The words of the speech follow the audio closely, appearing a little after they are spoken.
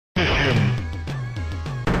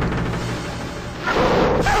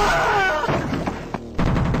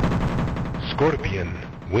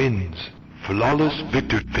Scorpion wins. Flawless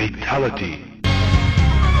victory. Fatality.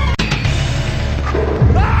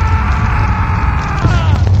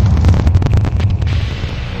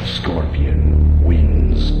 Scorpion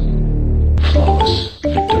wins. Flawless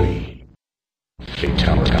victory.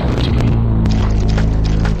 Fatality.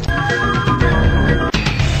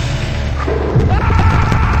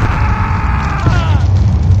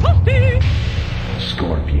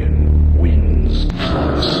 Scorpion wins.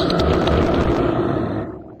 Flawless victory.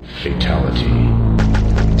 Fatality.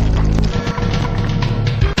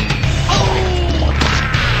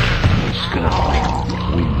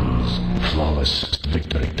 Scorpion wins. Flawless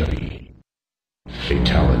victory.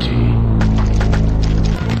 Fatality.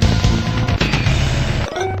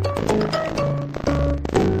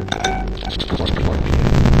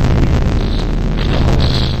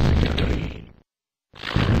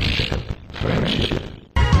 Friendship.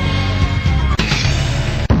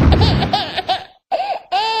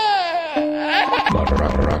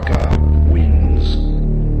 Baraka wins.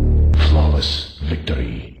 Flawless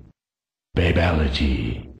victory.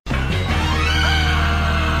 Babality.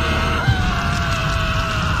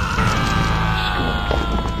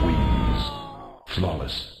 Scorpion wins.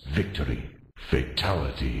 Flawless victory.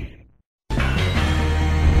 Fatality.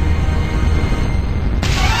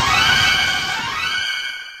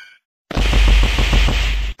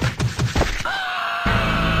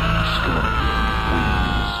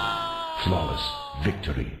 Flawless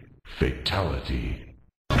victory. Fatality.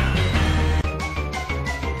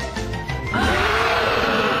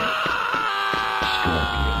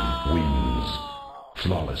 Scorpion wins.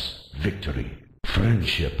 Flawless victory.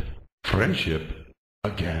 Friendship. Friendship?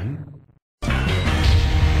 Again?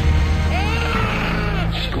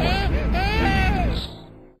 Scorpion wins.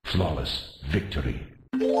 Flawless victory.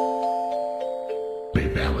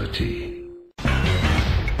 Babality.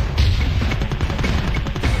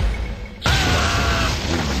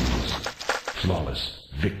 Flawless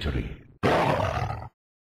victory.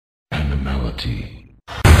 Animality.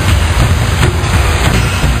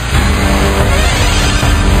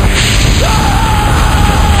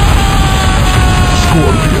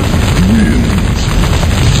 Scorpion wins.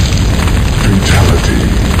 Fatality.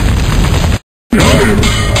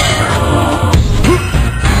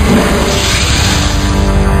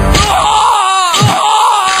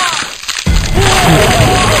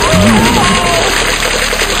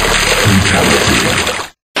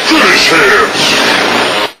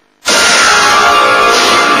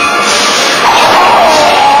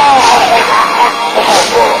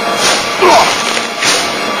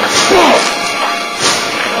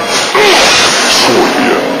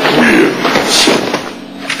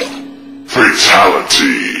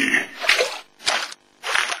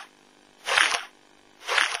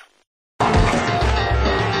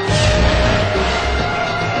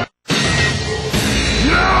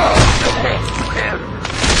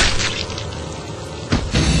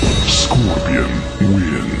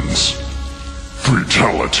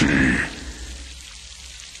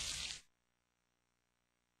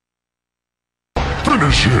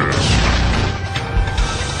 Finish him!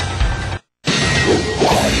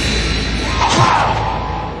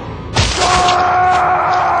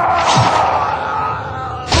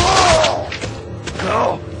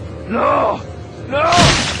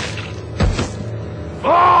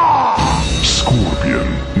 Scorpion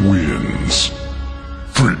wins.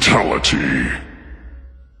 Fatality.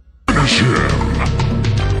 Finish him.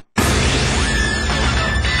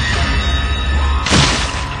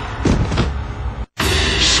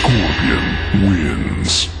 Scorpion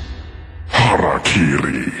wins.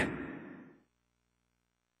 Harakiri.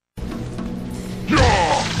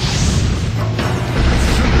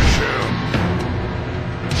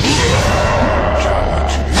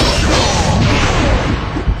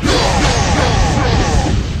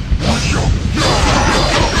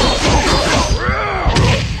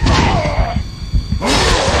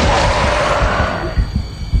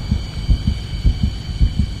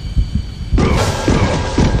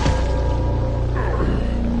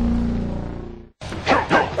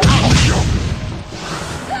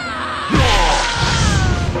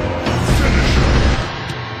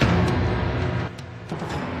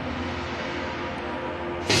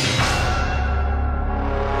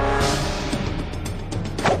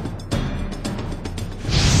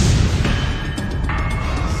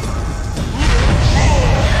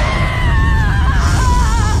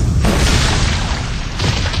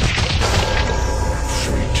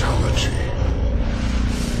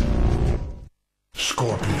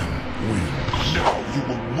 Scorpion wins. Now you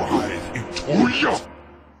will writhe eternally.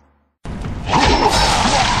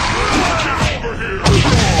 Get over here!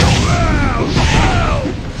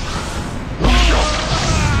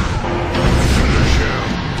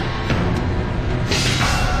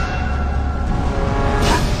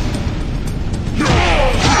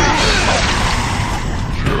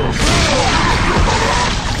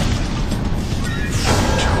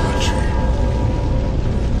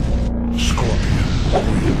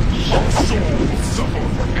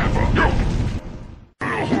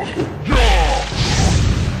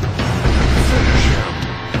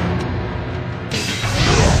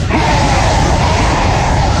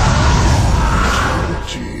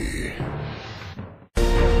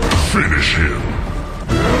 him.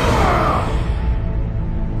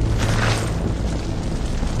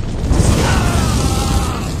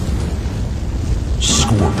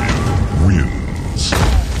 Scorpion wins.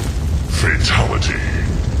 Fatality.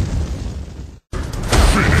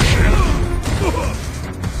 Finish him.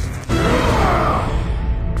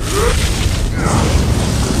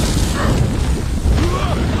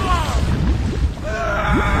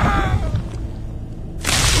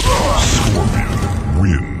 Scorpion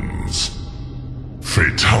wins.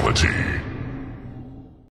 Fatality.